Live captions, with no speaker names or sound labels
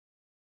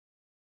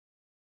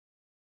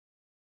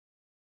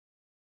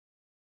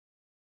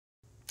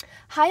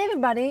Hi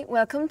everybody,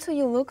 welcome to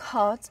You Look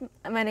Hot.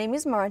 My name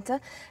is Marta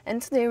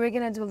and today we're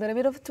gonna do a little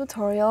bit of a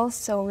tutorial,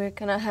 so we're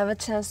gonna have a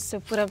chance to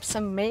put up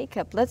some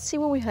makeup. Let's see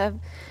what we have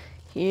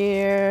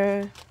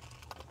here.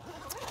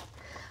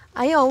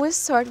 I always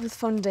start with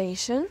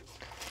foundation,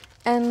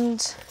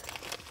 and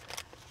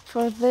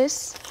for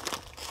this,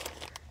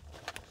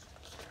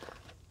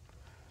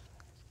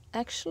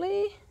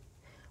 actually,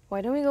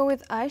 why don't we go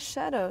with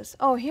eyeshadows?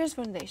 Oh, here's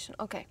foundation,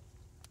 okay.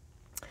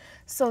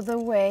 So the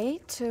way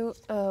to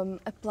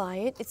apply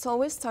it, it's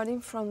always starting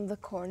from the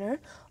corner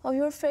of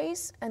your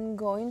face and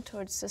going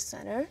towards the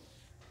center.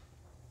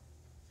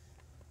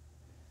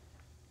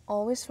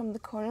 Always from the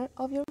corner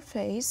of your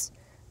face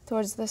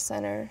towards the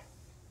center,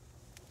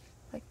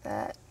 like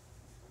that.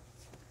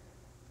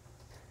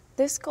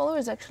 This color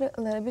is actually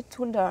a little bit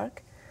too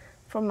dark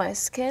for my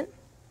skin,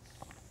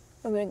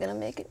 but we're gonna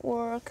make it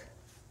work.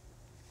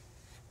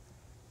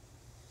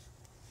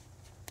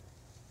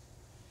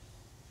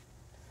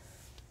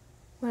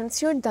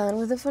 Once you're done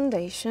with the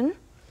foundation,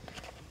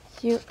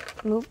 you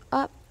move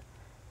up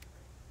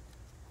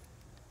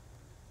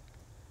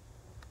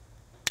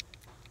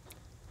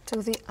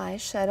to the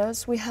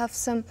eyeshadows. We have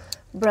some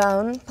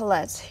brown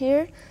palettes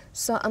here,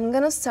 so I'm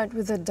gonna start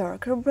with a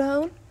darker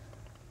brown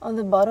on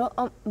the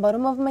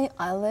bottom of my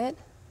eyelid.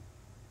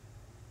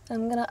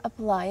 I'm gonna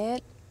apply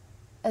it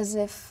as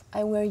if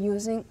I were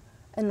using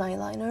an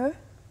eyeliner,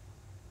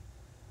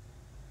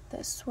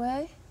 this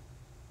way.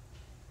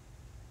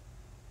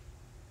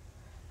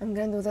 I'm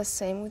gonna do the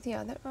same with the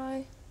other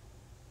eye.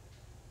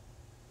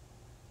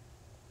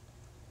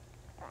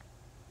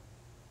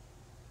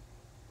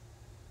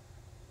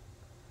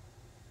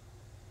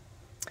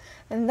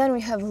 And then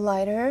we have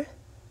lighter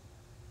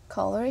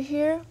color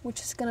here,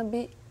 which is gonna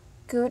be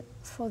good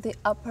for the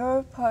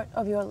upper part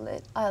of your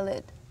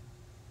eyelid,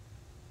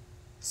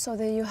 so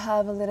that you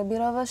have a little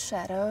bit of a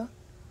shadow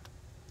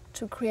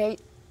to create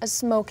a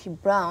smoky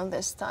brown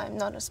this time,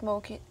 not a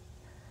smoky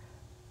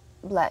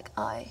black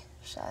eye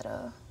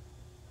shadow.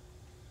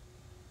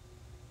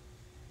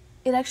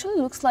 It actually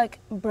looks like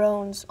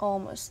bronze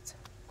almost.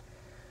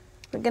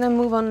 We're gonna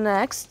move on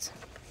next.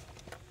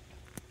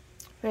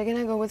 We're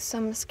gonna go with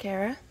some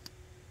mascara.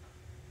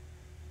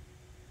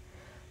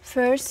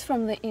 First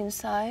from the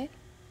inside,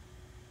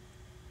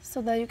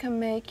 so that you can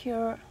make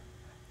your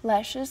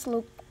lashes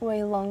look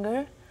way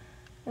longer,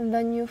 and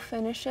then you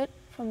finish it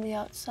from the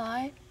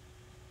outside,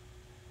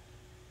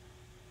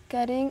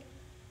 getting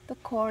the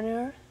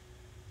corner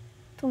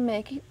to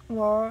make it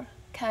more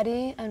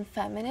catty and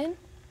feminine.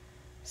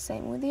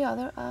 Same with the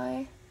other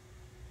eye.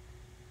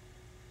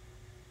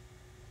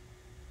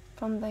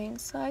 From the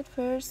inside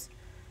first,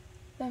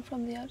 then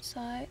from the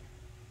outside,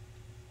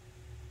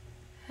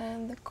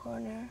 and the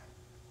corner.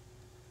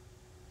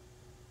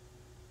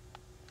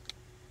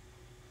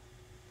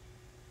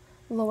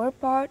 Lower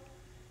part,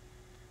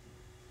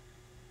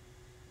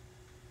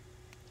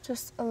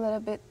 just a little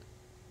bit.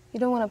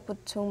 You don't want to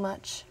put too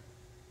much,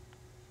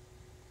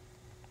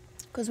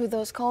 because with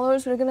those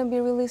colors we're going to be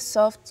really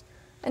soft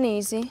and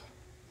easy.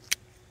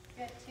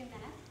 You have 2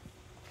 minutes.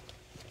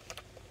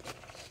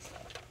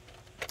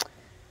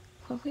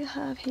 What we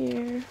have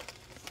here.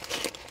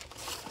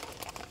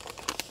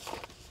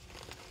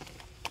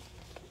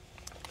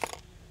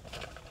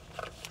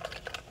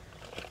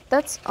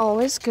 That's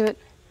always good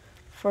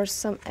for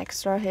some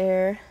extra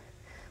hair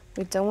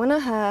we don't want to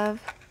have.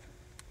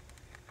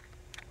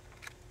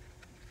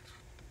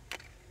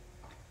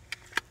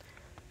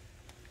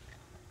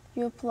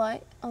 You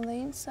apply on the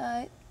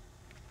inside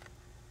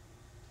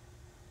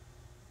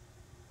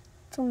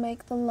to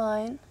make the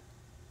line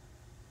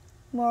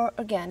more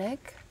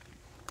organic.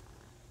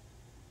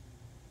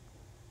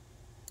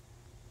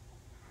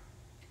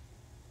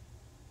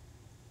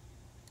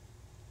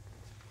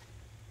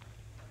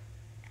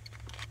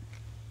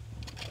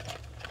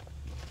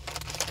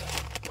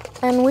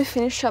 And we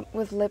finish up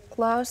with lip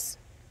gloss.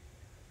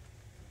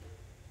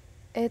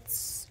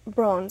 It's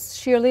bronze,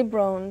 sheerly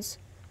bronze,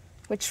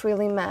 which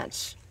really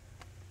match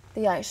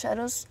the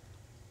eyeshadows.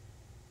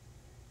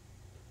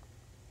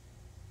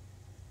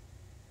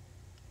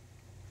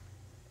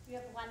 You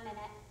have 1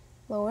 minute.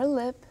 Lower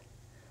lip,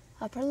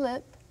 upper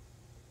lip.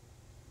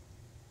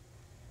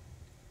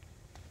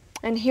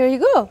 And here you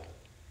go.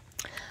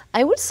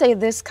 I would say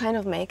this kind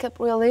of makeup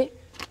really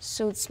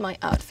suits my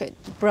outfit.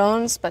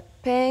 Bronze but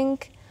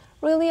pink,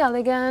 really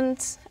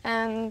elegant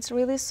and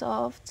really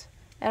soft.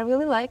 I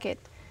really like it.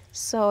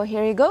 So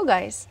here you go,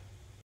 guys.